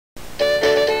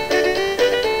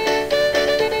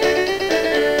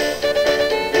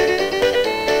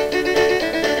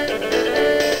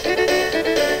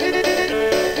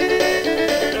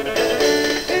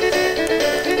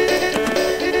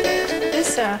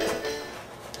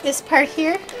This part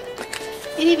here,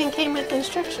 it even came with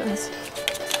instructions.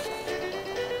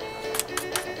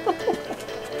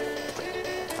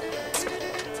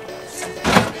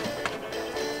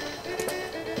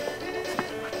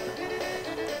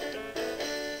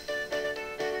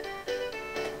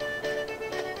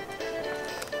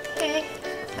 Okay,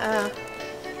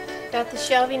 got the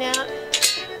shelving out.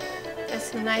 Got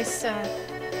some nice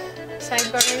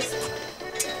sidebars.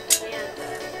 And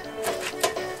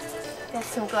got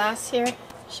some glass here.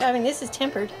 Shelving. This is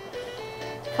tempered.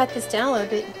 Cut this down a little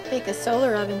bit. Make a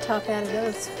solar oven top out of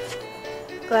those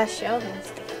glass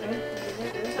shelvings.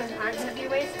 Those aren't going to be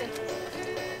wasted.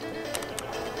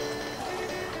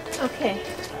 Okay.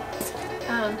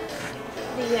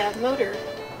 The motor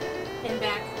in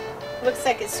back looks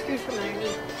like it's screwed from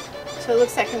underneath. So it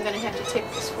looks like I'm going to have to take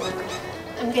this forward.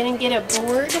 I'm going to get a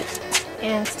board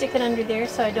and stick it under there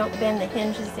so I don't bend the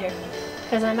hinges there.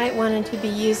 Because I might want to be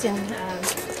using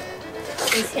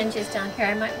these hinges down here.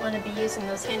 I might want to be using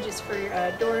those hinges for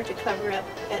your door to cover up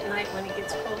at night when it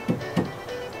gets cold.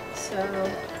 So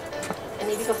I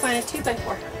need to go find a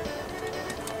 2x4.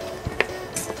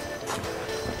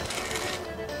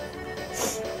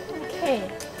 Okay,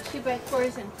 2x4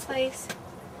 is in place.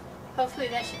 Hopefully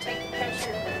that should take the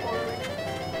pressure forward.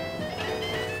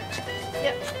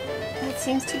 Yep, that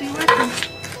seems to be working.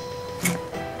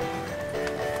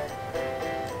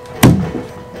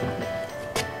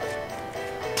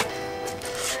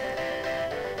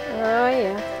 Oh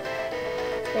yeah,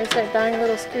 there's that darn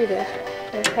little screw there.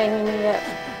 It's hanging me up.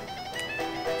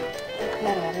 Get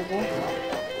that out of there.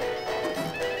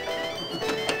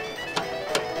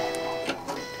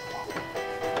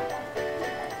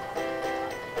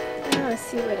 Now let's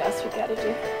see what else we got to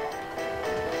do.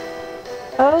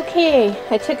 Okay,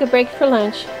 I took a break for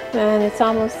lunch and it's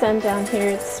almost sundown here.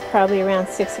 It's probably around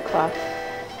 6 o'clock.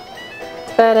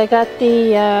 But I got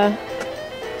the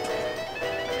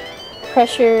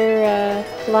pressure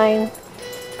line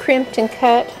crimped and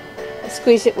cut. I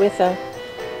squeezed it with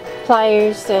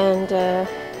pliers and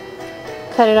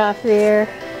cut it off there,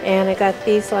 and I got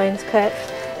these lines cut,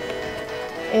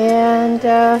 and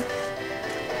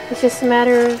it's just a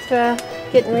matter of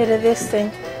getting rid of this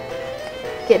thing,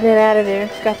 getting it out of there.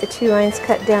 Got the 2 lines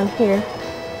cut down here.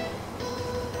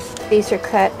 These are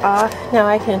cut off. Now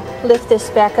I can lift this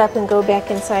back up and go back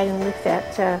inside and lift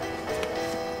that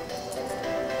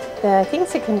I think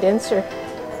it's a condenser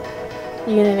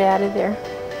unit out of there.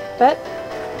 But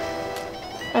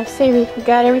I say we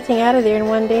got everything out of there in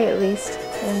one day at least.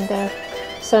 And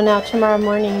so now tomorrow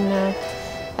morning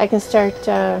I can start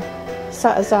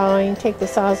sawzalling, take the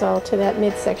sawzall to that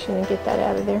midsection and get that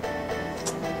out of there.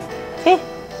 Okay,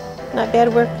 not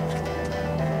bad work.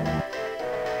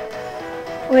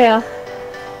 Well,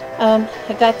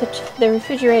 I got the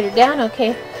refrigerator down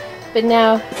okay, but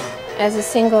now as a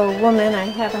single woman, I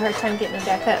have a hard time getting it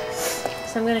back up.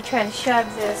 So I'm going to try to shove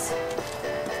this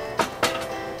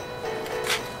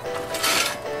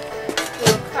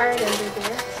little card under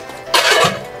there.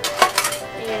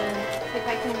 And if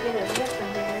I can get a lift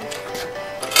under there,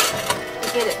 to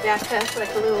get it back up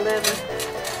like a little lever.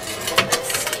 Let's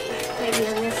see, maybe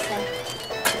on this side.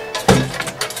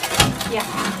 Yeah.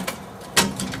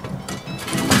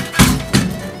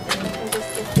 And just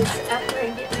get this up there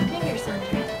and get my fingers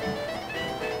under it.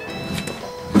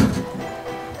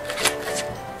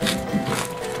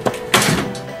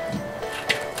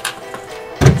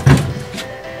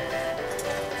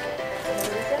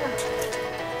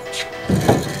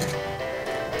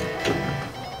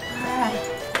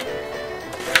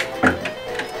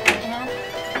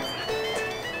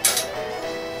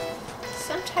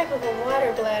 Type of a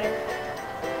water bladder.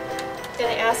 I'm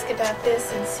going to ask about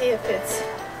this and see if it's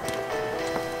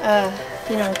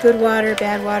you know, good water,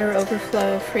 bad water,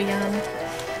 overflow, freon.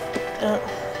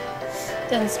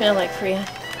 Doesn't smell like freon.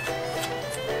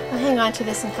 I'll hang on to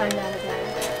this and find out about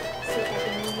it. See if I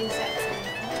can use that for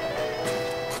anything.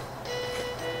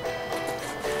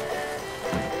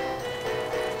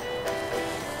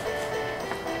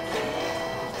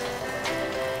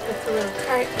 Put the little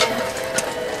cart down.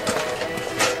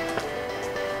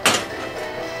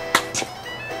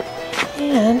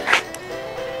 And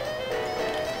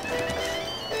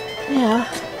yeah,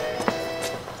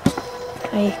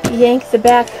 I yanked the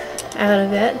back out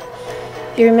of it.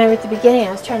 If you remember at the beginning,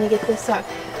 I was trying to get this up.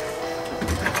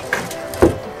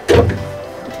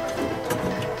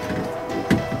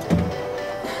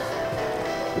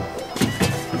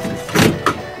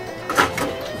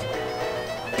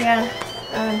 Yeah,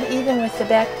 even with the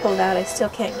back pulled out, I still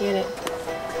can't get it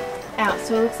out.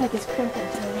 So it looks like it's crimping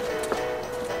to me.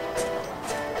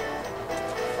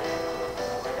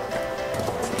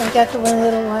 I got the one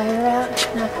little wire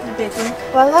out, not the big one.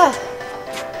 Voila!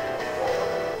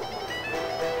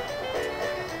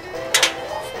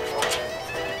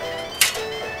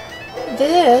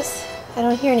 This, I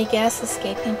don't hear any gas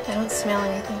escaping. I don't smell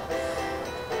anything.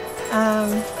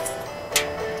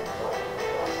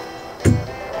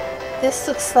 This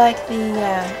looks like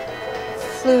the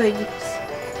fluid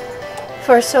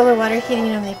for solar water heating,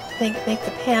 and they make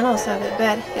the panels of it,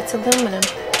 but it's aluminum.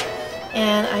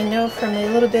 And I know from the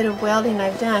little bit of welding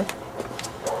I've done,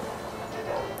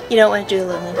 you don't want to do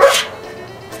aluminum.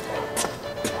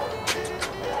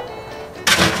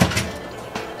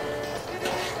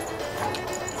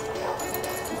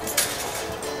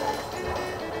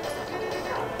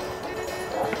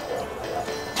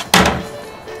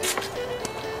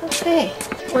 Okay,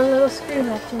 one little screw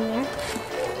left in there.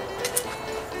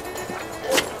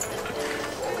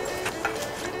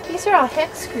 These are all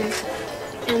hex screws,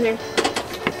 and they're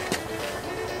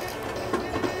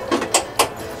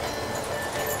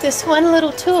this one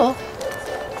little tool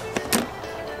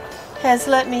has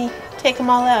let me take them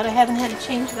all out. I haven't had to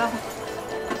change it all.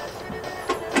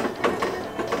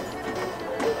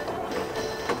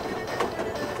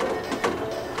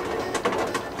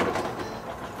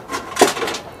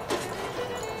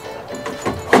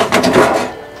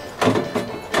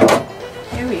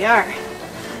 Here we are.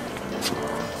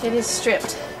 It is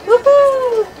stripped.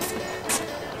 Woohoo!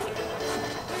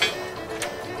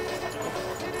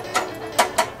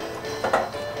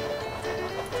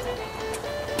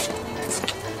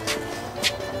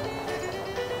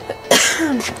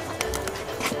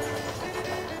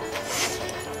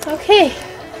 Okay,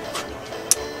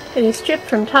 it is stripped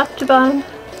from top to bottom,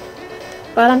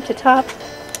 bottom to top.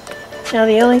 Now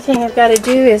the only thing I've got to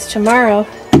do is tomorrow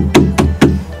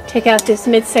take out this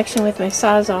midsection with my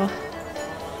Sawzall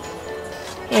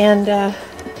and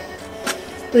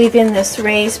leave in this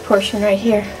raised portion right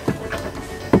here,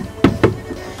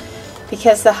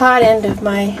 because the hot end of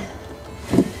my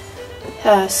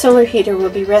solar heater will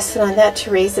be resting on that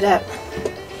to raise it up.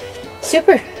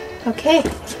 Super. Okay.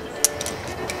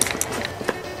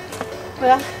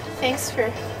 Well, thanks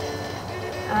for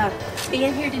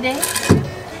being here today,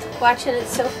 watching it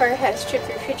so far. Had to strip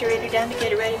the refrigerator down to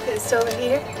get it ready for the solar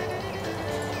heater.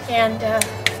 And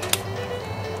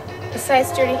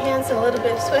besides dirty hands and a little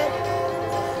bit of sweat,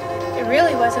 it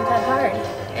really wasn't that hard.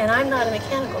 And I'm not a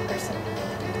mechanical person.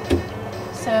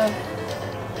 So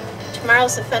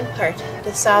tomorrow's the fun part,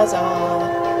 the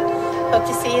Sawzall. Hope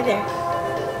to see you there.